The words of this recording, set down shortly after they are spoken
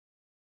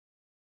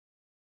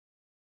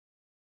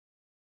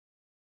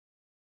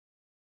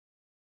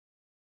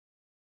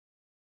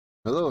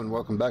Hello and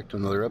welcome back to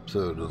another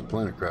episode of the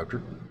Planet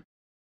Crafter.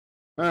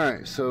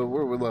 Alright, so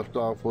where we left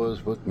off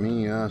was with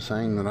me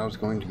saying that I was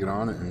going to get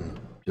on it and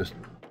just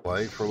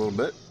play for a little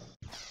bit.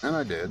 And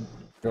I did.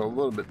 Got a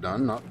little bit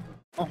done. Not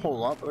a whole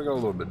lot, but I got a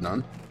little bit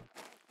done.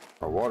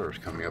 Our water's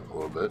coming up a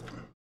little bit.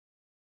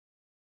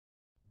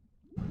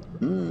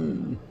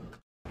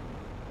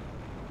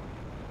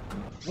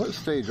 What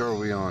stage are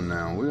we on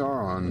now? We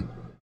are on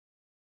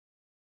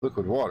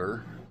liquid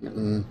water.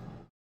 Getting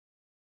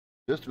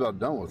just about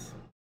done with.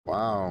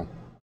 Wow.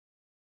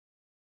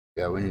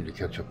 Yeah, we need to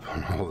catch up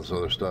on all this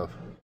other stuff.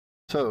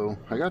 So,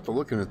 I got to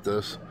looking at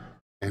this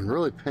and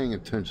really paying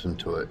attention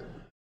to it.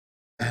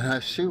 And I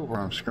see where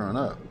I'm screwing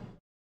up.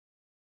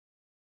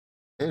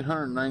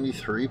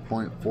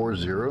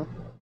 893.40.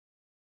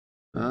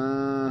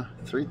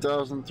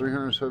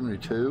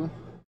 3,372.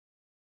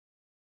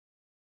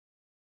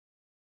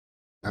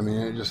 I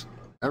mean, it just,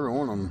 every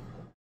one of them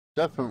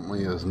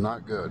definitely is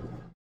not good.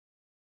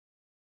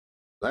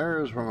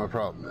 There's where my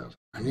problem is.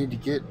 I need to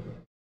get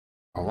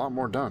a lot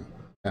more done.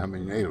 I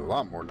mean, a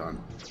lot more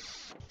done.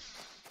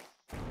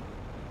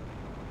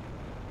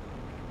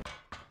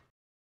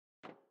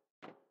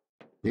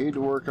 Need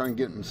to work on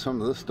getting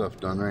some of this stuff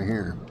done right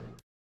here.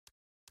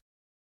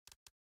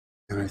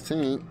 And I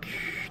think,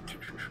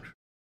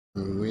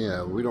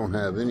 yeah, we don't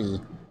have any,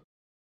 to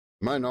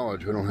my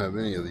knowledge, we don't have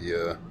any of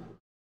the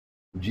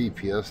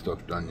GPS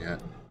stuff done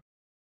yet.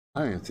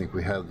 I don't even think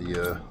we have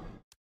the,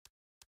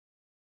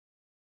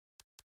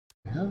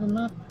 we have a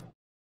map?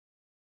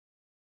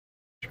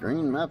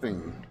 Screen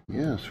mapping.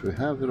 Yes, we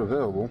have it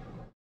available.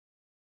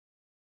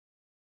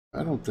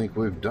 I don't think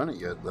we've done it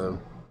yet, though.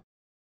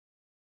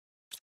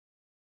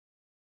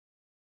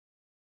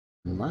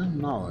 To my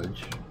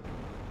knowledge.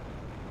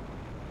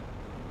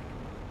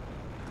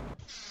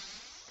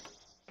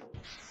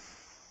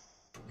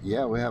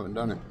 Yeah, we haven't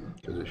done it,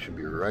 because it should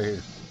be right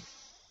here.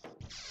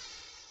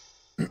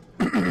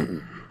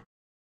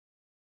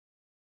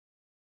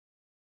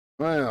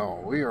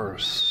 Well, we are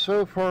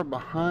so far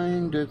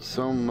behind, it's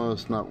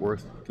almost not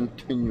worth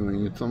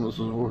continuing. It's almost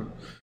worth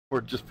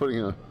just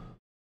putting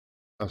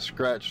a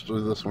scratch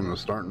through this one and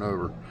starting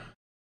over.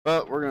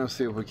 But we're going to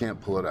see if we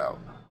can't pull it out.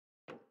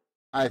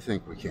 I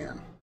think we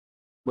can.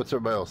 What's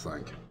everybody else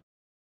think?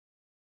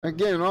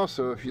 Again,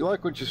 also, if you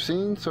like what you've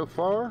seen so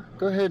far,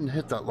 go ahead and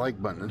hit that like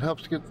button. It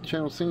helps get the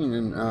channel seen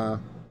and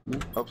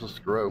helps us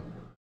to grow.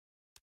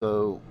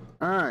 So,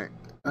 alright.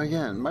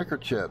 Again,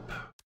 microchip.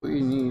 We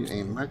need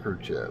a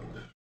microchip.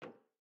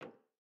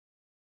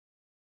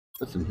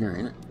 That's in here,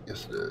 ain't it?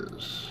 Yes, it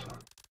is.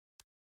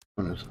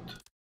 What is it?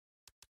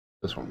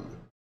 This one.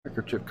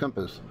 Microchip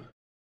compass.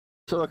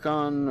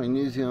 Silicon,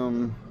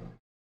 magnesium,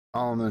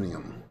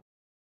 aluminum.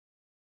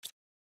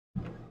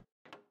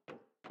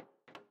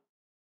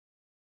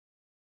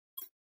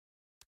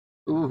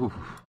 Ooh.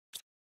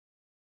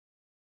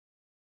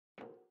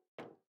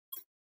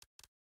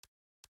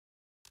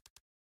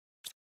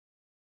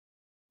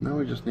 Now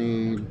we just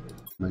need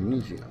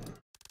magnesium,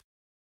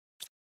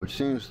 which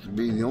seems to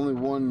be the only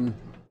one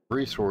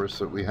resource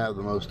that we have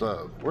the most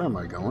of. Where am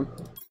I going?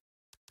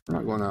 I'm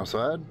not going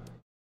outside.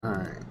 All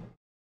right.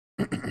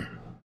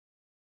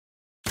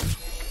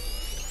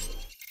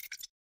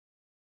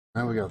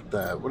 Now we got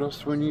that. What else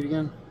do we need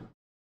again?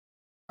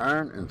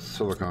 Iron and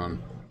silicon.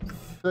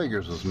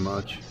 Figures as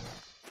much.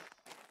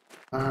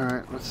 All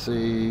right, let's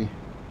see.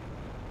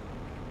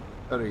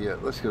 Better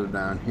yet, let's go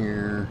down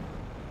here.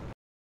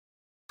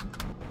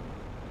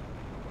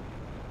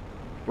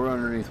 We're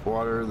underneath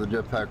water. The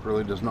jetpack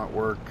really does not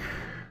work.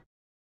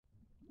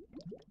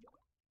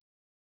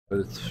 But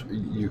it's,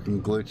 you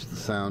can glitch the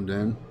sound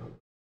in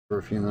for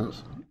a few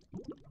minutes,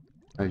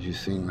 as you've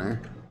seen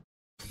there.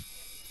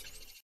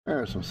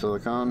 There's some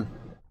silicon.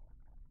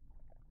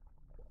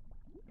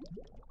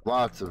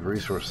 Lots of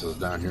resources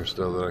down here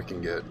still that I can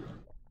get.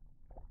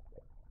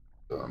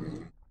 So, I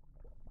mean,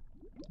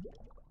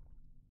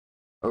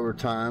 over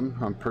time,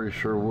 I'm pretty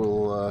sure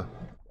we'll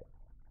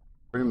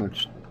pretty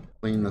much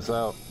clean this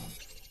out.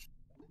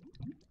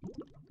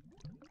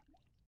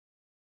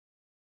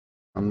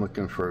 I'm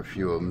looking for a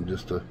few of them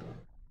just to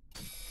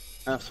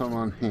have some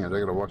on hand.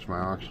 I gotta watch my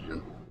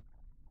oxygen.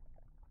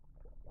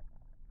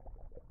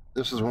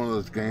 This is one of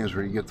those games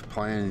where you get to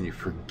playing and you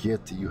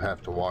forget that you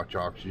have to watch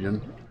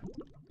oxygen.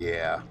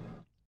 Yeah.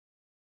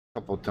 A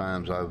couple of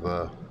times I've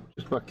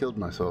just about killed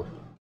myself.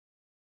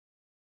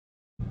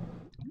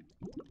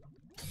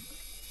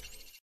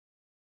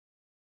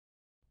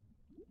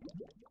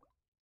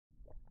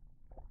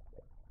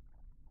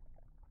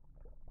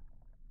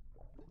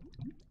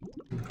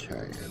 Okay,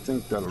 I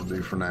think that'll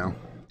do for now.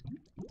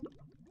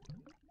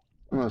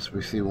 Unless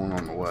we see one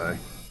on the way.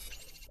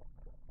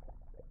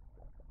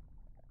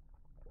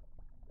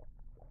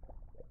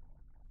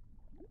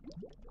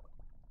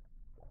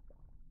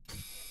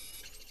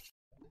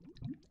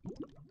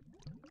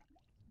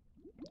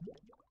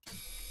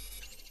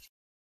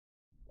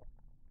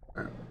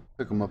 All right,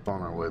 pick them up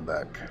on our way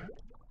back.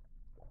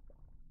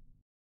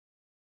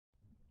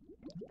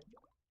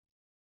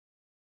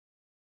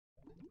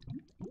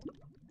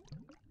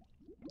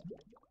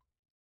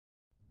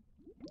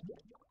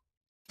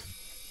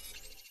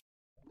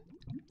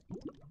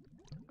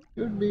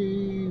 Should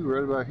be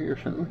right about here,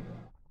 shouldn't we?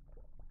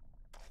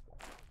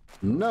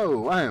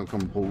 No, I am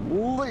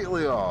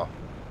completely off.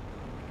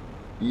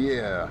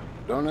 Yeah,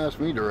 don't ask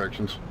me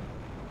directions.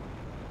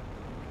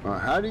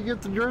 How do you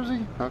get to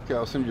Jersey? Okay,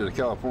 I'll send you to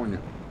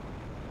California.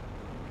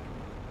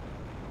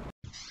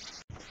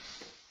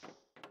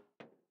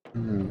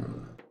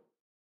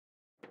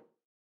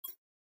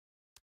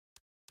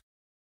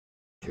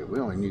 Okay, we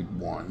only need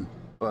one,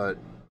 but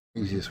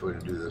easiest way to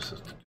do this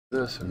is to do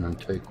this and then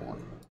take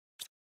one.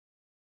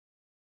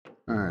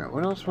 Alright,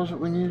 what else was it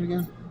we need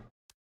again?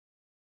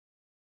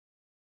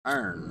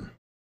 Iron.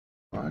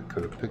 Well, I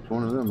could have picked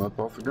one of them up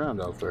off the ground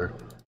out there.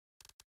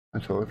 I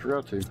totally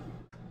forgot to.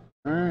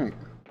 Alright.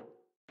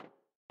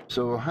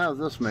 So we'll have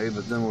this made,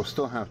 but then we'll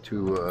still have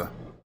to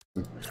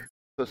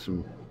put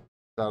some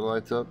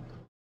satellites up.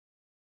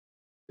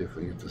 See if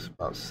we get this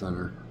about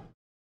center.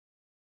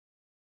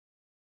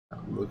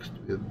 That looks to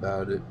be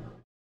about it.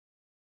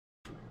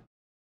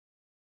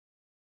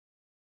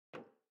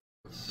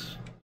 Let's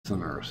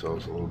center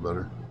ourselves a little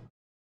better.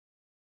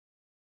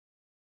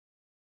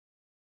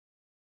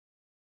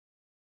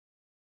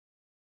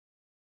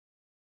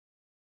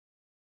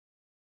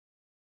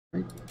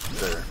 Right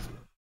there. Of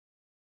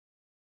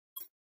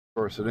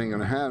course, it ain't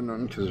gonna have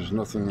none because there's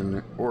nothing in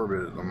the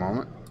orbit at the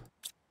moment.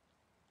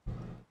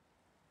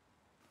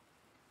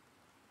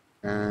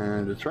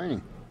 And it's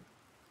raining.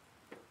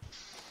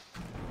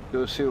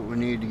 Go see what we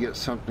need to get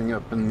something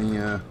up in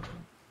the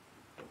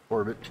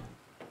orbit.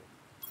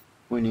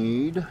 We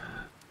need,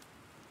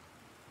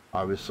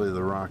 obviously,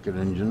 the rocket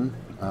engine,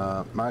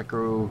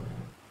 micro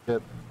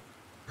chip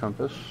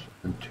compass,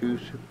 and 2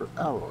 super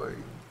alloy.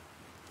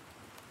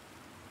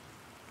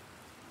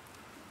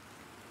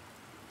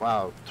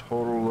 Wow,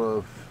 total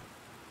of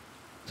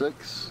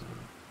 6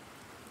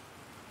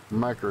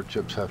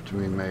 microchips have to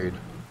be made.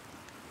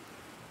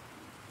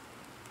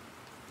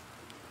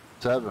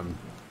 7.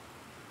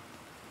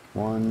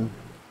 1,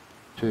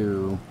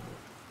 2,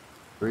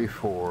 3,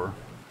 4,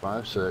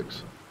 5,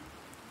 6,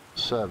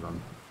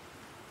 7.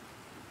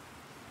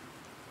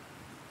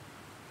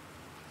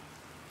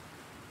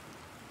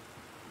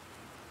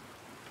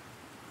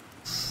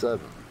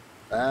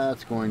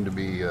 That's going to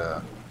be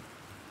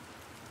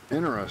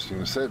interesting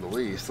to say the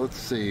least. Let's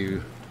see.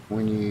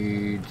 We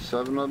need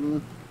 7 of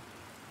them.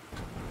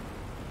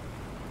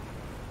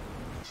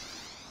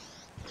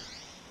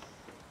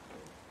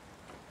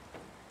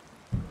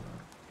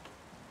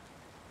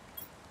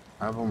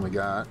 I've only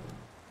got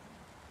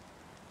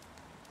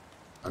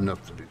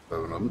enough to do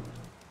 7 of them.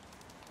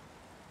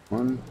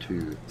 1,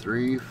 2,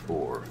 3,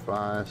 4,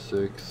 5,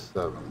 6,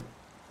 7.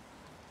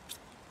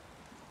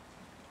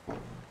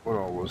 What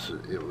all was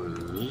it? It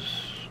was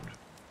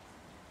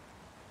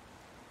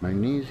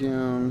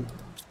magnesium.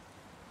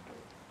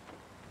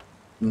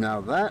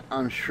 Now that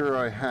I'm sure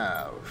I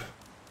have.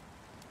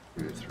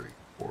 2, 3,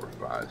 4,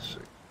 5,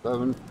 6,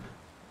 7.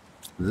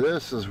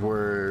 This is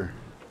where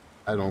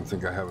I don't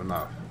think I have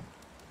enough.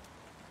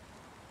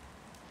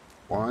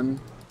 1,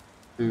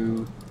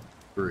 2,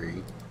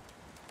 3,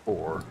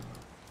 4,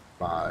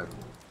 5,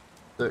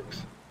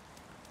 6,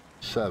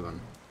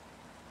 7.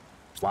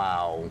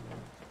 Wow.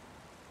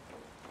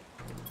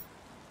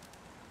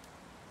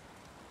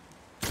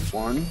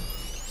 1,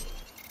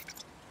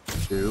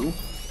 2,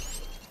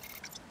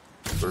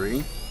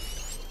 3,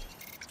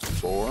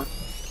 4,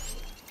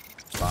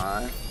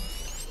 5,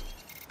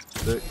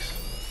 6,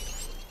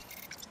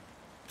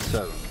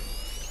 7.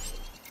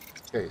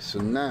 Okay, so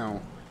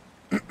now,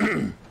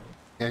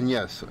 and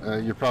yes,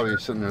 you're probably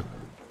sitting there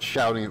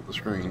shouting at the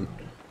screen,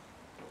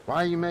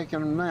 why are you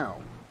making them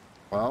now?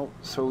 Well,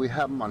 so we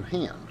have them on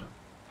hand.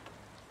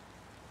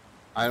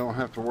 I don't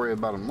have to worry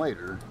about them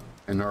later,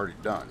 and they're already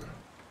done.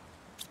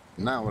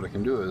 Now what I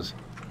can do is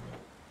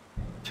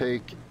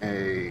take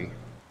a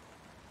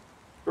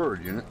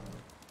storage unit,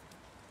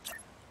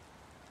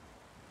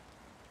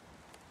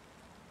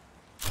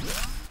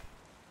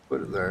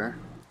 put it there,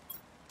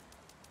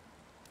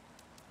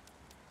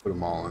 put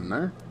them all in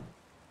there.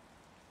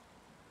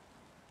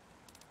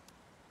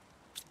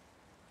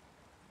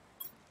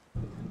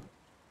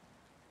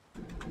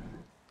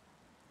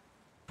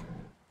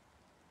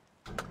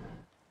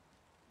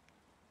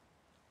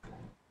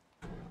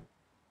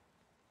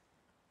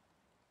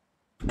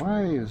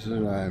 Why is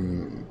it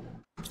I'm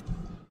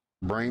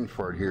brain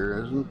fart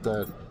here? Isn't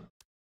that?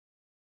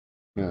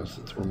 Yes,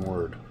 it's one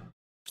word.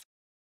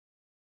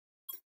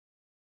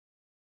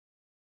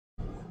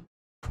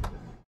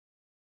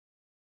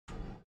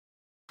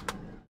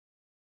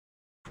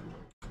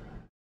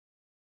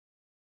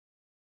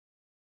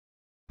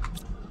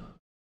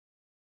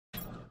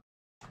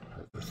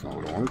 That's not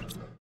what I wanted.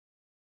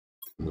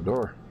 On the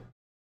door.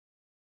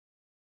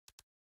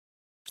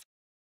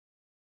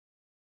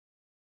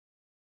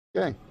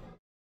 Okay.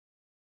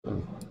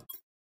 So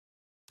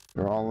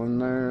they're all in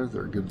there.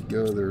 They're good to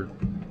go.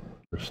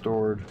 They're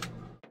stored.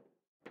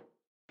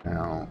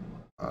 Now,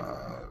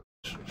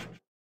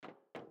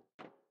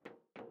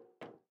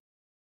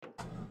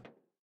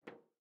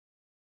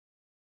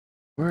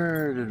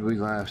 where did we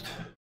last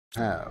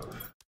have?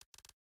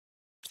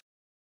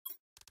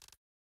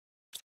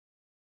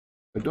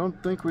 I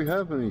don't think we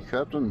have any,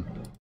 Captain.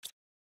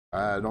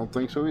 I don't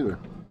think so either.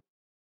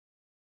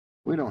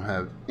 We don't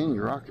have any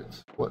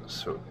rockets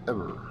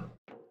whatsoever.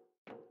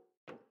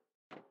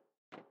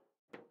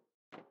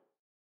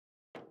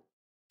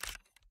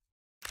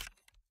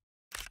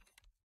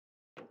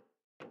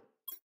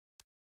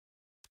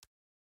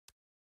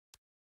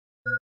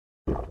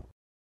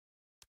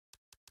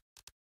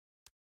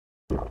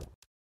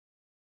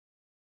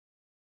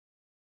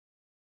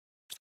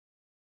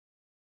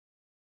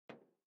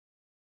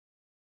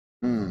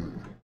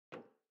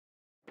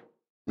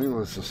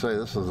 Needless to say,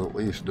 this is at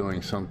least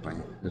doing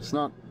something. It's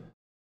not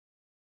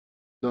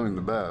doing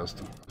the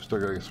best. Still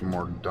gotta get some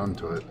more done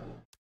to it.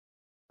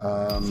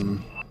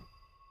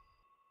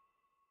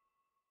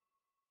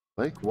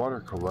 Lake water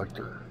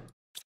collector.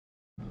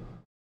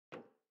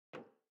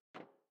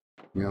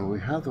 You know,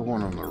 we have the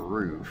one on the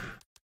roof.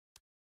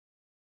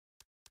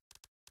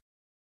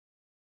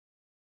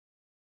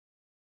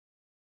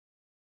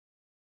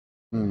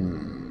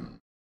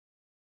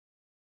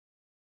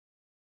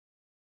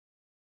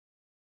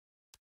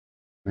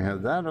 We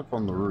have that up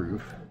on the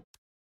roof.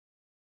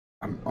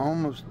 I'm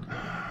almost...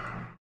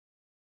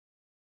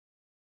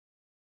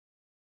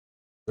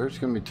 There's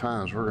going to be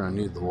times we're going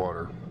to need the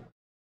water.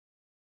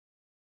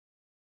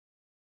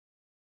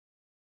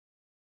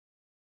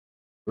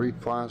 Three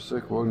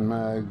plastic, one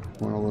mag,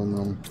 one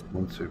aluminum,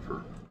 one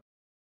super.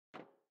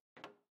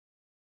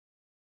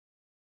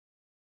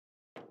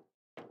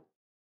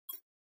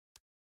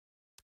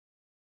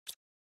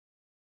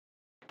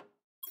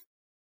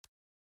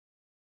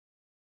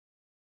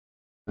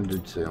 I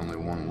did say only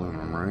one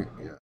aluminum, right?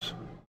 Yes.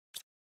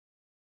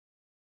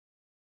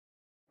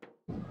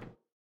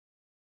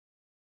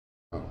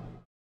 Oh.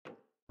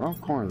 Wrong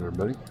corner there,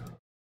 buddy.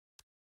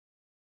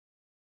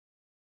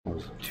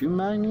 Was it 2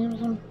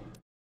 magnesium?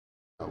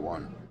 No,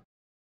 1.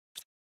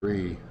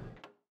 3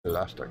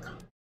 elastic.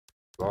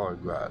 That's all I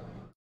got.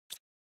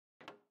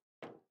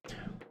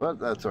 But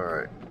that's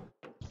alright.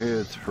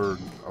 It's for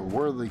a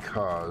worthy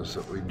cause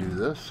that we do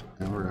this,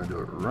 and we're going to do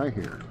it right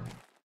here.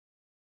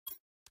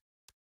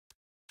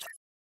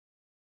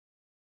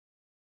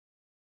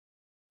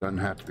 Doesn't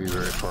have to be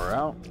very far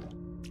out.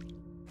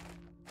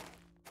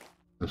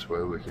 This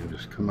way we can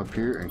just come up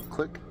here and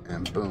click,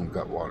 and boom,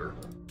 got water.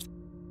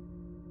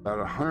 About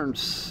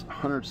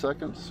 100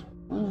 seconds.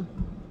 Well,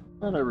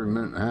 about every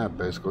minute and a half,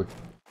 basically.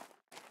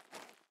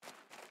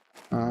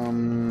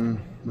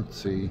 Let's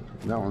see.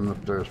 That one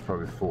up there is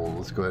probably full.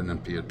 Let's go ahead and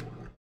empty it.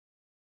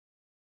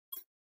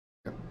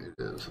 Yep, it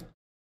is.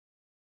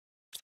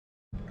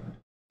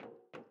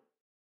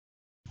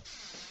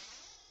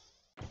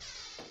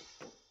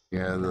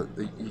 Yeah,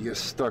 you get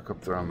stuck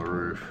up there on the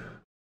roof.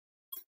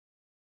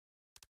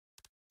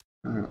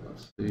 Alright,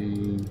 let's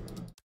see.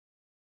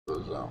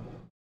 Goes out.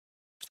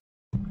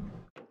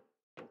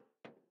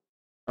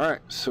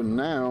 Alright, so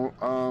now,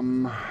 I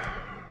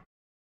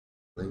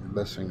think the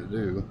best thing to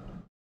do,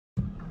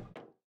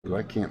 because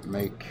I can't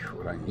make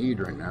what I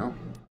need right now,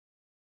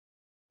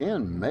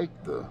 and make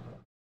the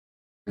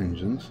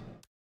engines.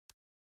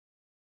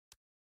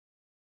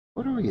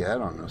 What are we at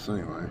on this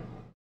anyway?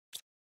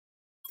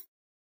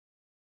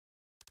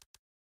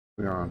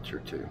 We are on tier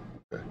 2.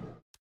 Okay.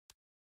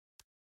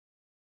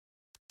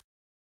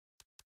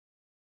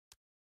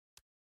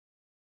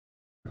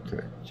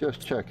 Okay,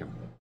 just checking.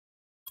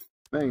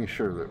 Making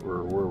sure that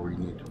we're where we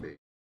need to be.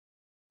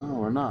 Oh,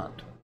 we're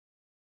not.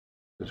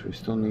 Because we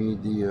still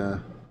need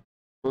the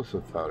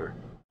explosive powder.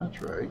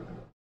 That's right.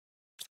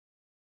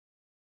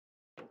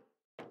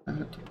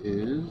 That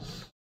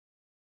is...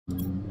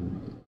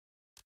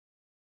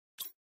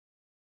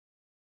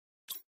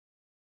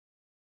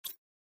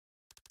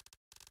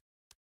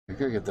 I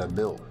gotta get that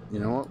built. You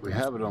know what? We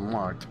have it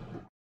unlocked.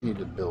 We need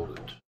to build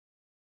it.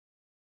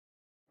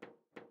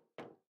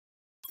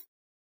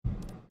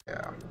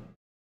 Yeah.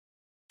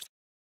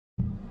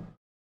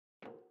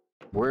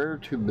 Where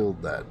to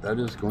build that? That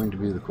is going to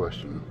be the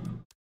question.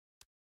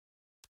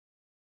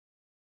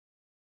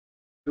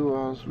 2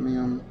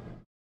 osmium.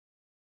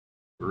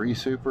 3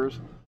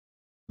 supers.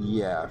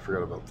 Yeah, I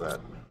forgot about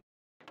that.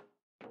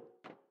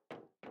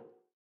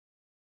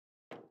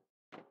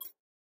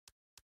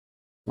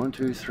 One,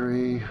 two,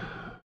 three.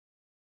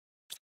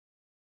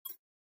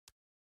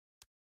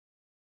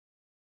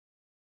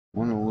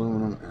 One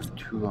aluminum and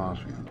 2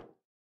 osmium.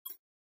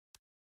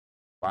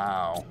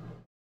 Wow.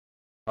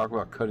 Talk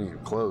about cutting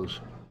it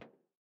close.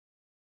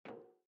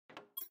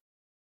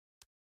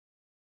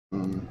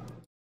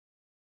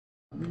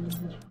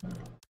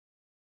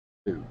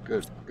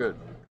 Good, good.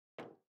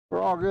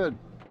 We're all good.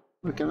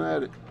 We can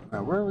add it.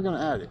 Now, where are we going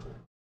to add it?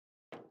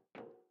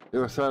 The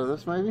other side of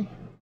this, maybe?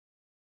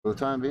 For the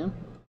time being?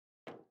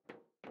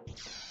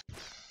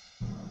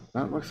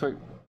 That looks like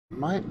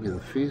might be the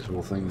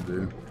feasible thing to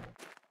do.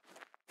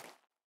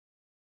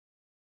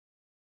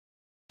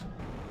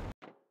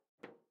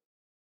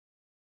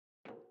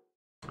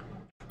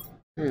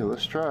 Okay,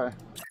 let's try.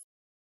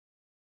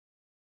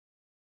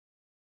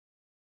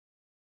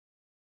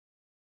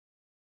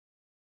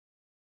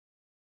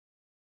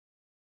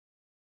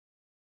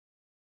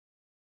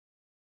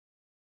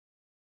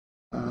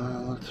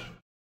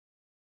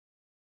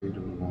 Do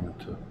we want it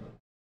to?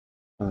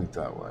 I think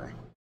that way.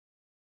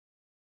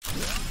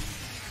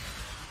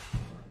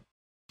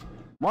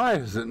 Why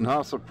does it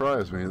not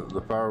surprise me that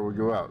the power would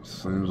go out as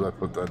soon as I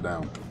put that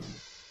down?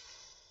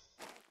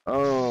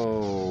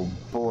 Oh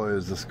boy,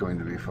 is this going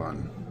to be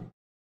fun.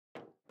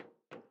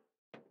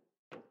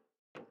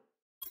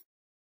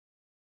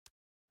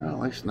 Well, at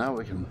least now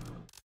we can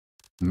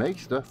make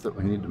stuff that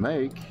we need to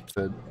make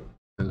that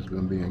has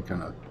been being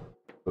kind of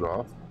put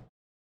off.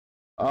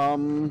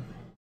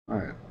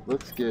 Alright,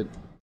 let's get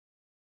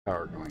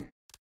power going.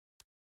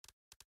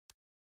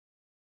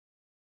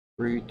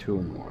 3, 2,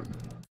 and 1.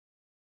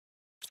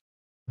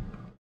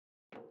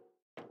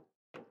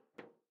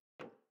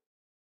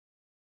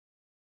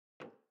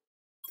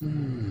 I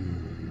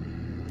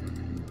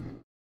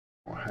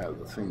don't have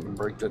the thing to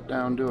break that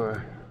down, do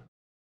I?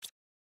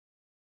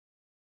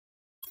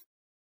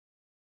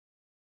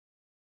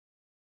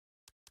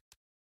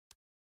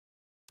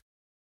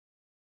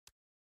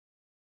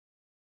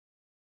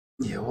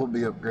 Yeah, we'll be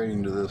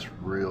upgrading to this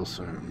real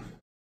soon.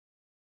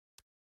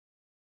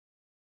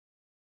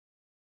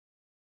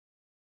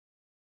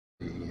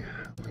 I'm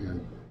gonna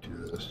do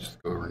this,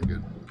 just go over and get.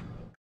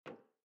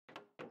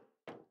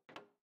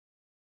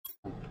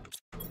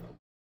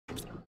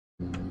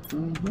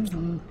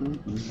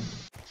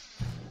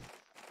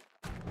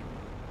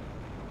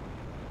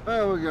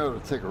 Well, we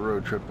gotta take a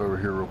road trip over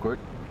here real quick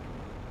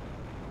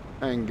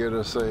and get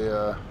us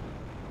a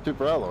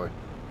super alloy.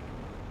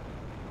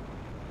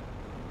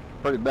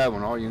 Pretty bad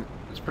when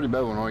it's pretty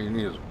bad when all you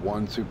need is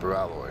one super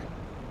alloy.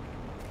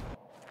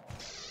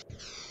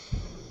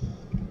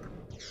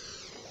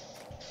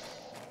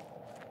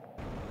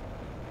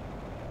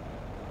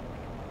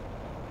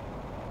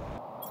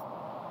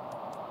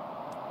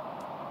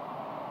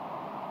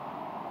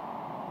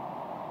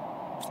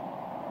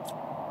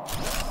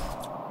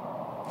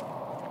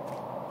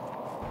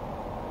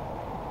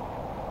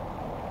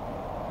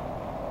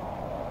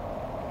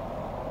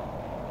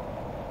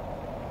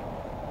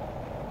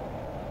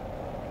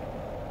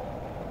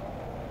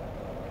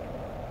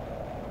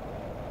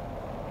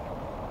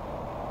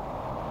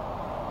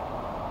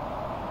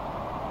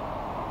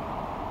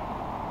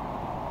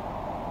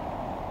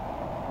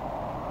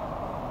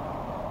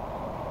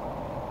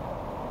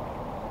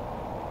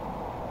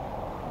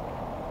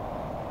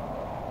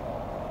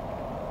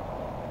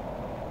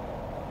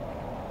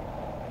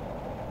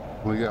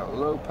 We got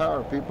low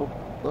power, people.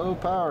 Low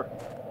power.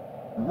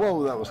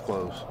 Whoa, that was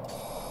close.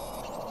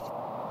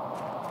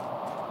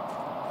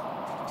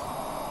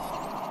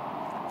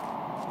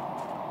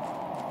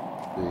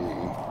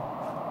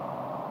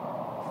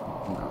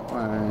 No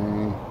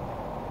way.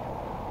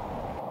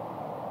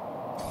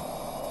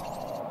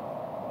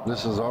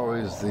 This is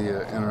always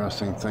the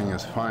interesting thing,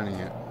 is finding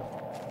it.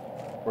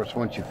 Of course,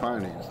 once you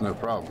find it, it's no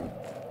problem.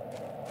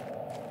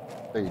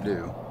 So you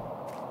do.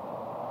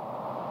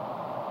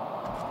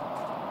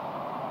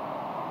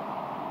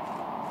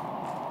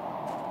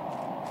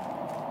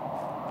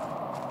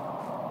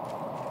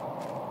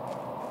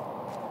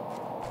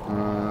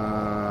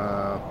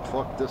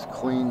 Plucked this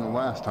clean the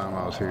last time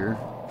I was here.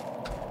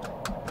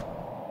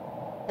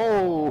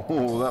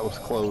 Oh, that was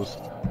close.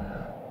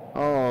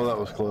 Oh, that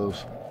was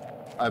close.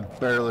 I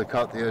barely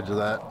caught the edge of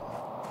that.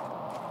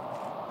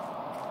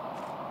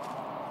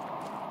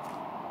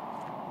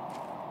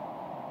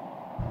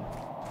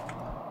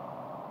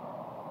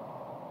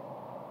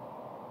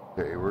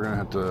 Okay, we're gonna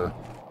have to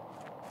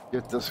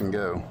get this and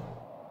go.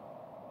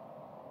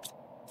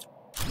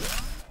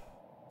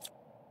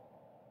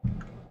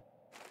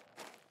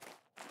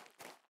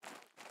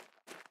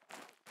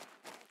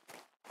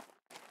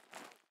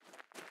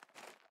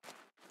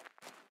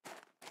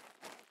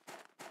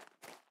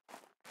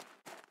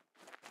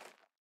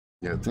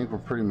 Yeah, I think we're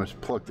pretty much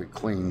plucked it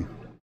clean.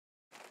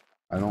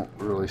 I don't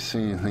really see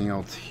anything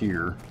else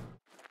here.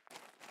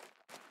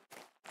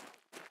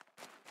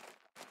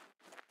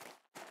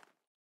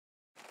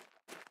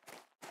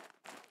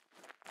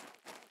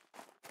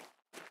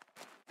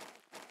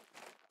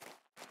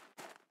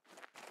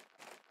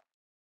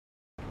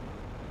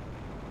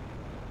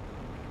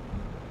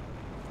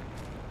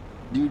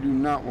 You do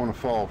not want to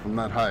fall from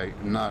that height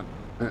and not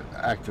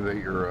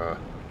activate your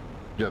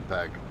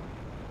jetpack.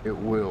 It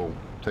will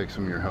take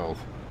some of your health.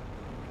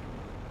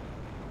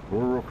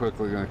 We're real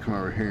quickly going to come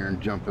over here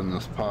and jump in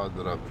this pod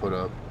that I've put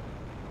up.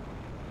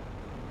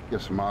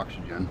 Get some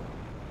oxygen.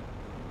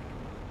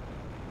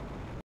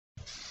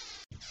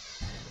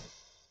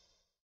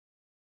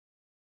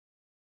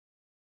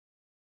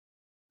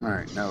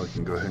 Alright, now we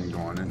can go ahead and go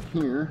on in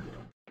here.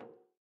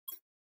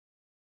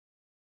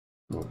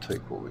 We'll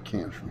take what we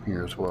can from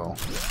here as well.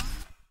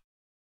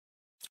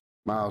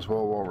 Might as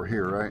well while we're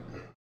here, right?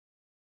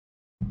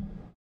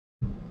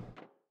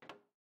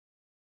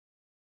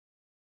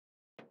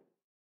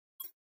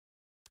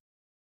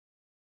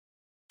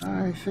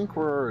 I think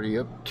we're already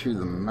up to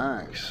the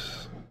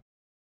max.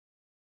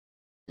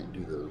 Can't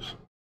do those.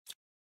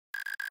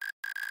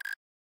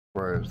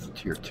 Whereas the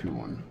tier 2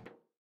 one.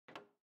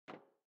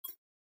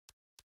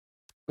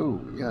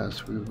 Oh,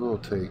 yes, we will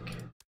take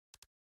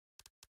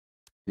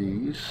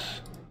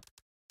these.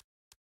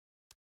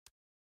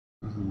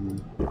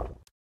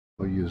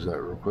 We'll use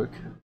that real quick.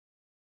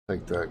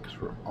 Take that because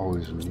we're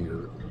always in need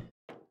of it.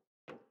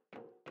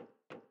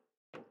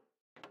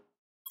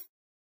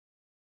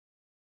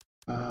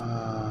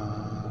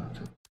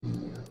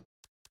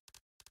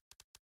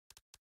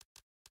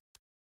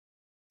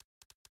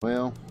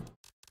 Well,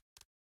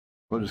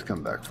 we'll just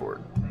come back for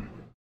it.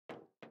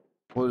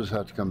 We'll just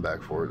have to come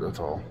back for it, that's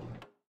all.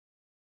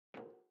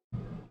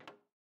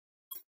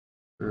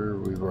 Sure,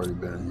 we've already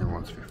been in here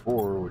once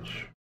before,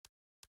 which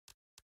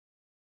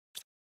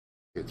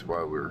is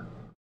why we're...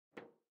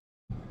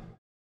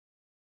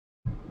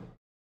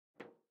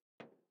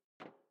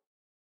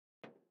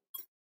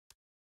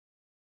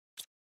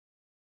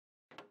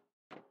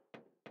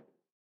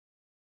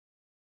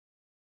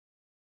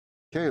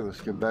 Okay,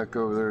 let's get back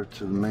over there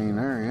to the main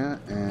area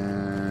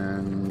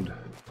and...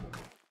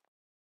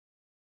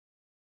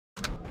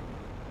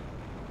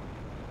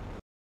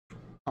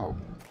 Oh,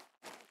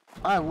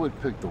 I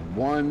would pick the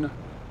one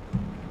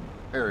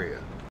area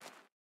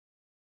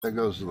that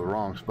goes to the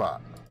wrong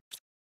spot.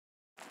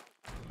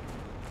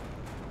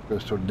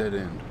 Goes to a dead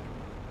end.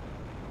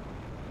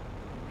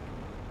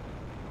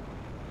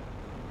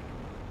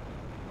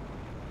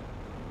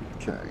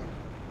 Okay.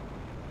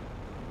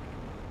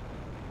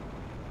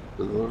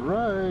 To the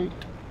right.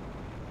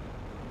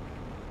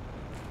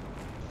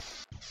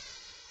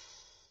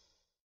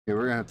 Okay,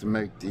 we're gonna have to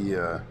make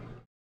the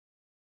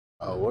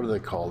what do they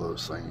call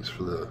those things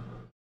for the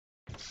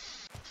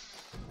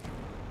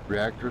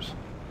reactors?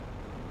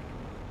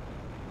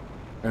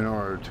 In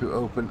order to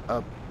open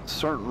up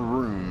certain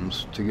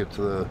rooms to get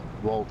to the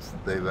vaults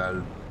that they've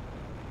added.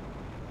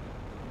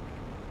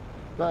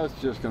 That's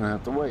just gonna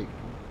have to wait.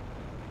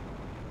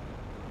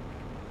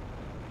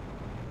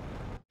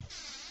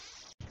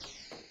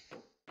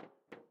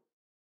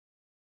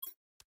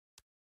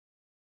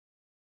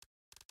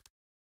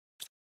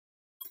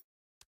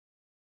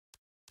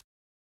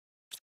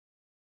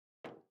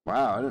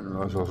 Wow, I didn't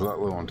realize I was that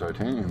low on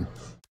titanium.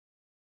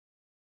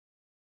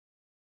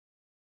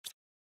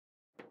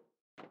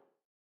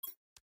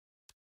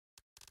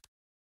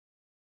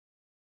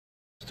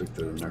 Stick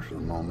that in there for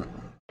the moment.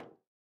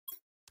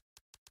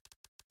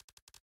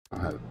 I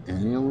don't have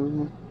any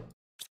aluminum.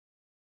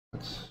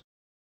 That's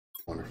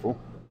wonderful.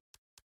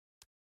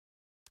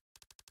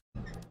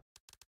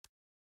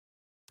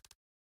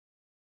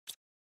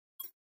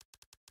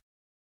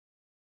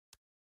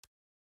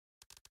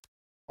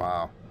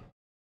 Wow.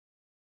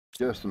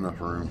 Just enough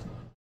room.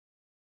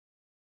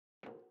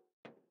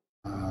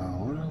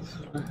 What else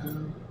did I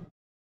have?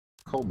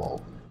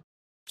 Cobalt.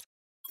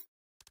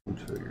 Wood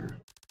figures.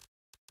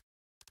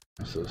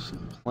 So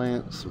some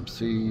plants, some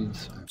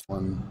seeds, and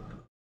one.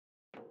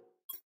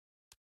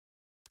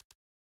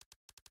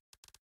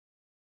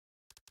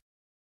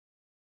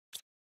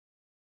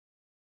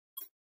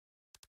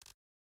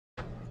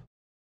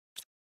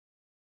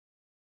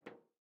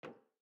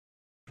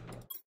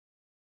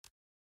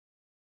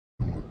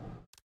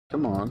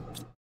 Come on.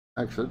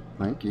 Exit.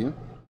 Thank you.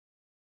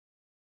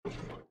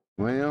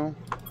 Well,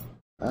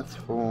 that's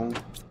full.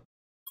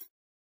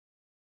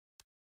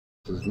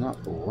 This is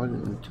not full. Why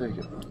didn't you take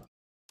it then?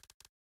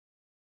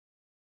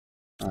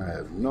 I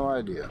have no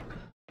idea.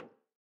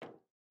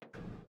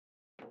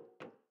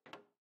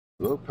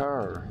 Low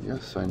power.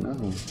 Yes, I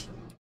know.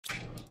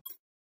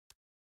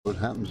 What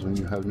happens when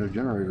you have no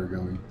generator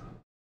going?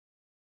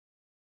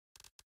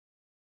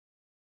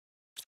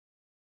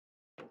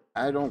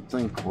 I don't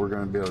think we're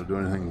going to be able to do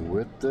anything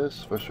with this,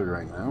 especially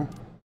right now.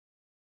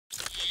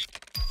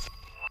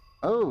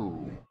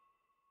 Oh!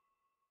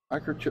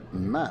 Microchip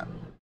map.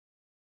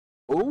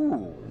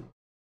 Oh!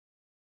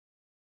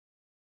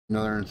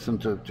 Another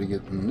incentive to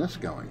get this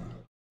going.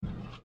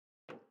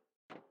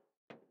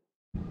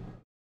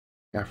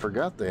 I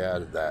forgot they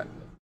added that.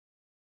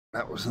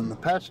 That was in the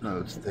patch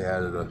notes. They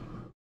added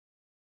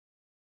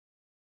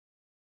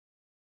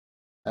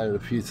a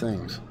few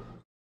things.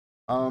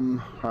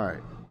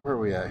 Alright. Where are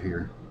we at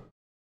here?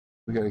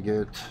 We gotta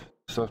get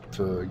stuff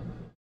to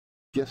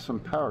get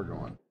some power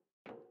going.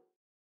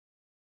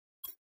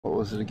 What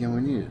was it again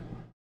we needed?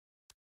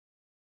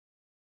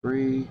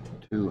 3,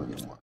 2, and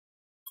 1.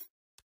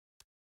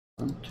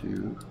 1,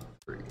 2,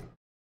 3.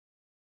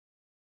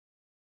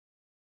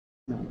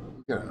 We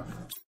got enough.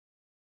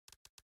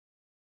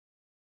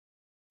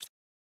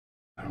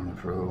 I don't know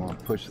if I really want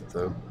to push it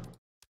though.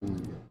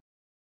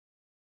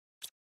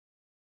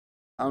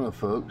 I don't know,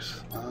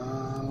 folks.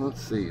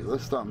 Let's see.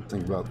 Let's stop and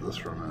think about this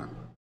for a minute.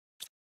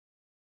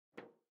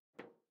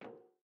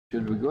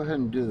 Should we go ahead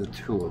and do the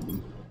two of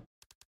them?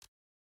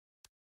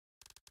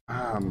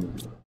 I'm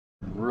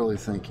really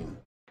thinking.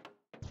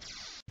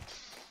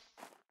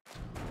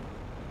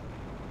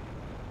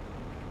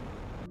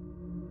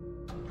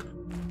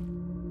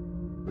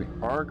 We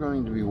are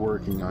going to be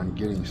working on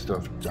getting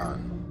stuff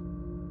done.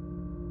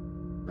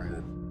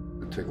 Granted,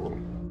 it'll take a little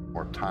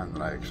more time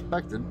than I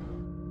expected.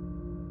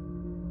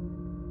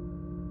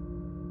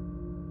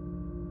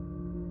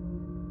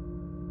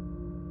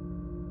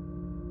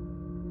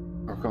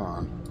 Oh, come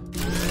on.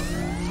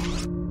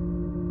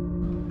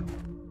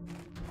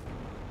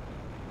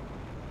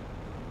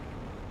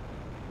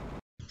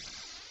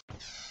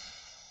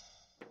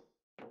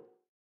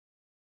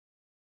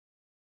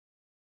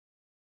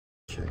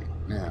 Okay,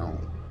 now,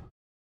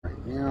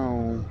 right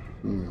now,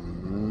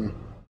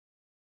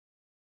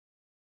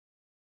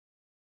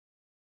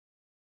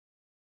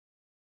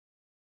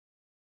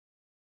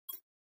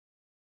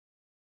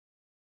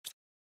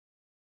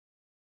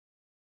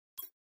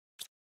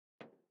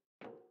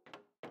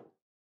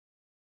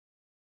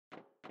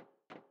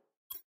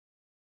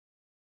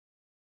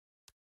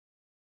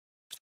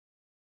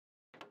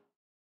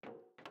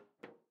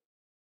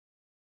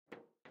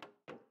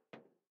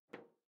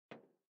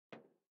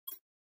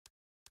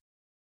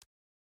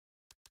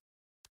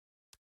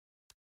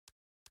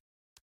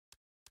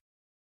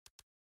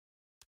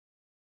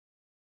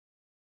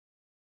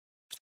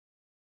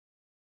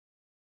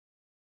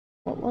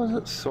 what was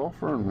it?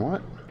 Sulfur and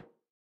what?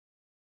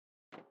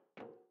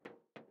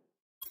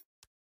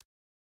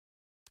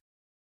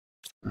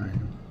 Right.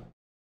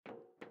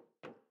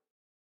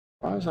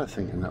 Why was I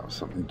thinking that was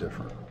something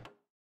different?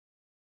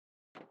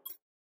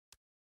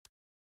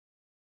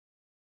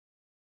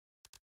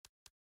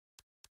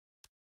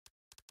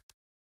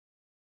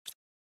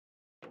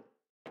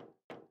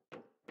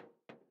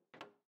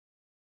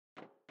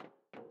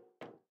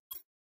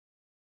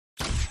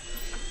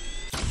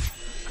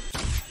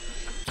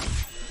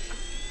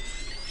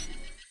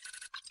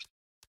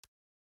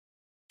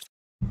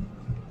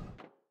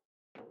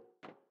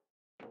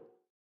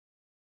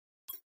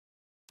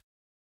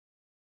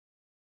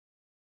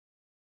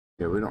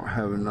 Yeah, we don't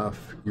have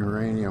enough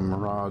uranium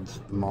rods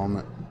at the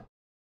moment.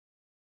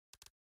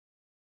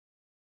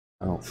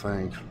 I don't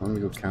think. Let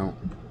me go count.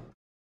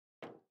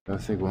 I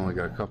think we only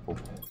got a couple.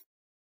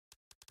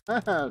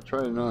 Haha,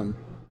 try none.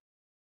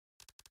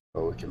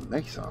 But we can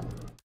make some.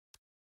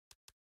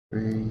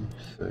 3,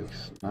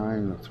 6,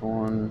 9, that's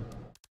 1,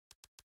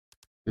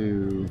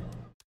 2,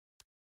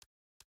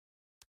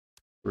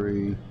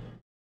 3.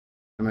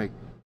 I make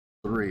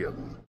 3 of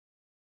them.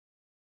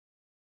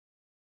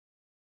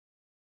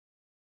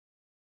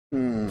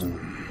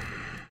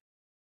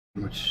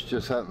 Which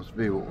just happens to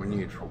be what we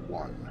need for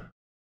 1.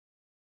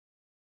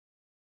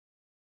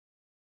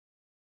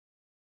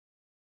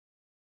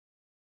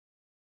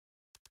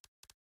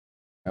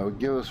 That would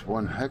give us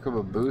one heck of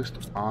a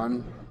boost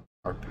on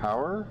our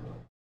power.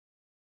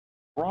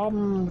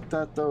 Problem with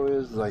that though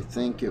is I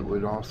think it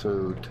would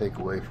also take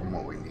away from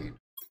what we need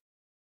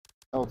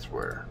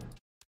elsewhere.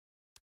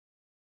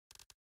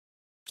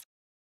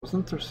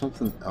 Wasn't there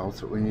something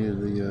else that we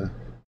needed the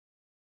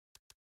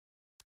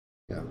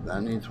yeah,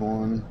 that needs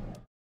 1.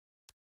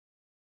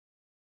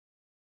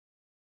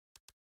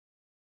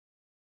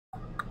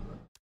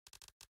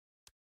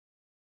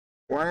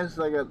 Why is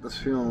I got this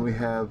feeling we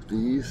have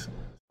these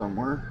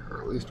somewhere,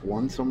 or at least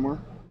 1 somewhere?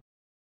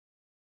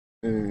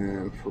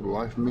 And for the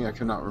life of me, I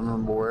cannot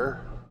remember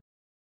where.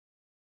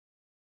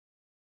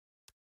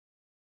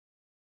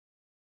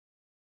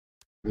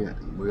 Yeah,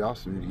 we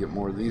also need to get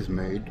more of these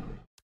made.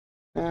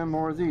 And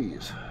more of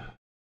these.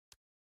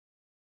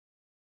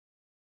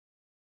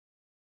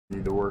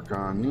 Need to work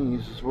on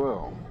these as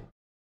well.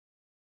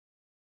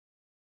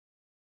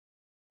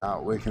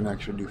 Now we can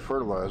actually do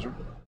fertilizer,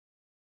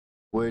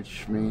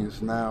 which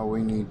means now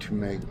we need to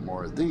make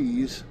more of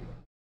these.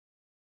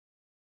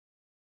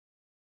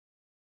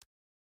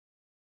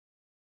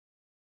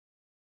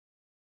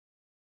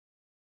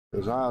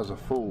 Because I was a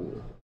fool.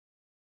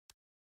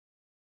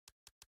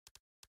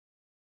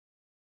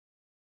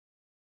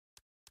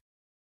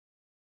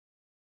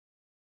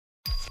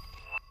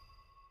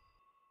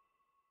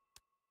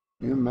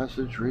 New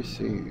message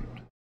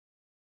received.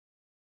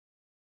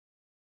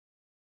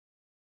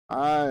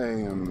 I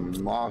am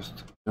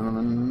lost,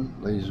 gentlemen,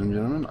 ladies and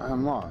gentlemen. I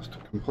am lost.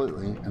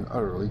 Completely and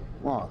utterly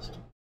lost.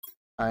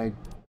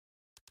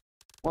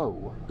 Whoa,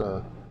 what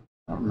the?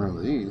 I don't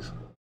remember these.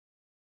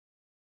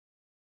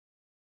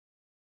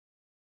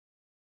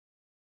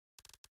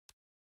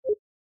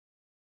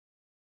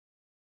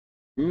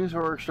 Use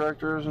ore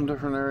extractors in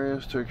different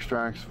areas to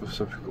extract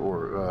specific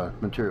ore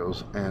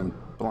materials and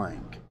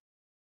blank.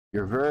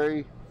 You're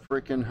very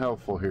freaking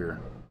helpful here.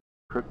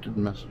 Encrypted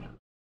messages.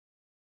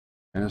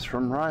 And it's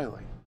from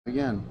Riley.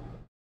 Again.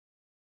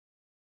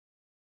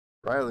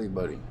 Riley,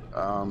 buddy.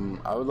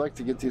 I would like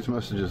to get these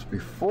messages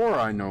before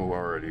I know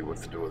already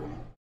what to do with them.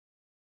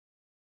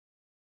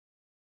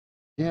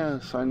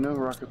 Yes, I know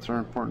rockets are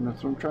important.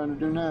 That's what I'm trying to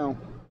do now.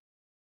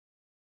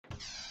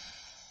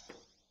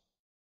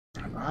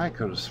 And I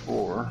could have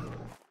swore.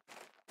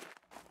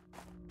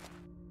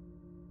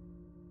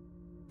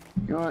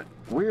 You know what?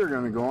 We are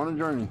going to go on a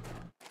journey.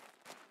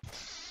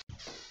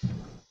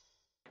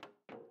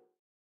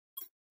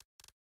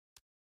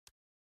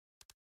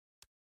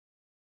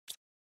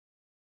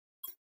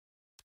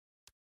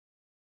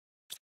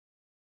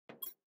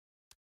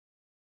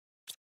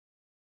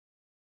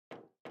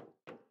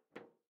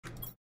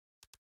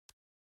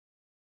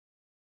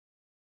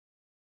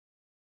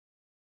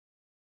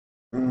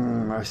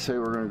 I say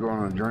we're going to go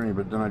on a journey,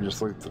 but then I just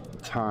looked at the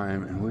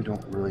time, and we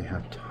don't really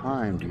have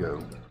time to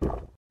go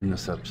in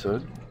this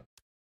episode.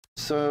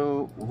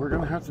 So we're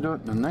going to have to do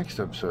it in the next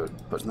episode.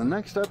 But in the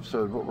next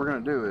episode, what we're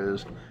going to do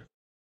is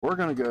we're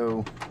going to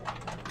go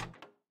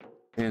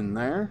in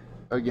there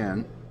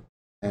again,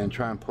 and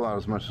try and pull out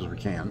as much as we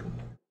can.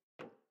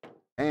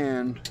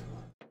 And,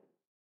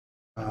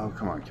 oh,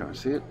 come on, can I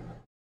see it?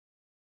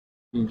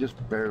 You can just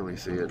barely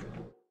see it.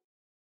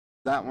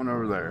 That one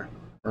over there.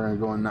 We're going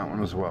to go in that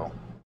one as well.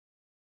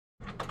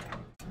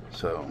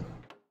 So,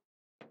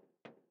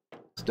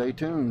 stay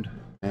tuned,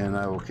 and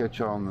I will catch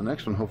y'all on the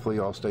next one. Hopefully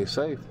y'all stay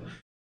safe.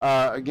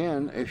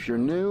 Again, if you're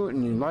new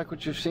and you like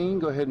what you've seen,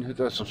 go ahead and hit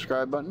that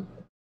subscribe button.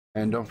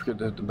 And don't forget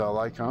to hit the bell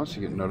icon so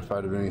you get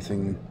notified of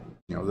anything,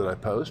 you know, that I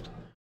post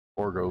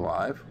or go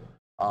live.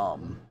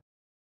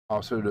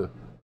 Also, to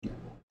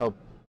help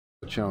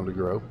the channel to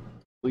grow,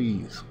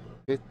 please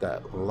hit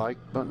that like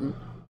button.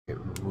 It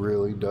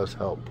really does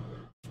help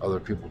other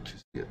people to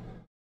see it.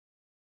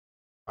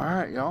 All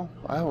right, y'all.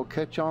 I will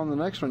catch y'all on the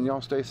next one.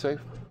 Y'all stay safe.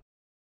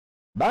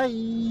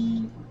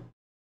 Bye.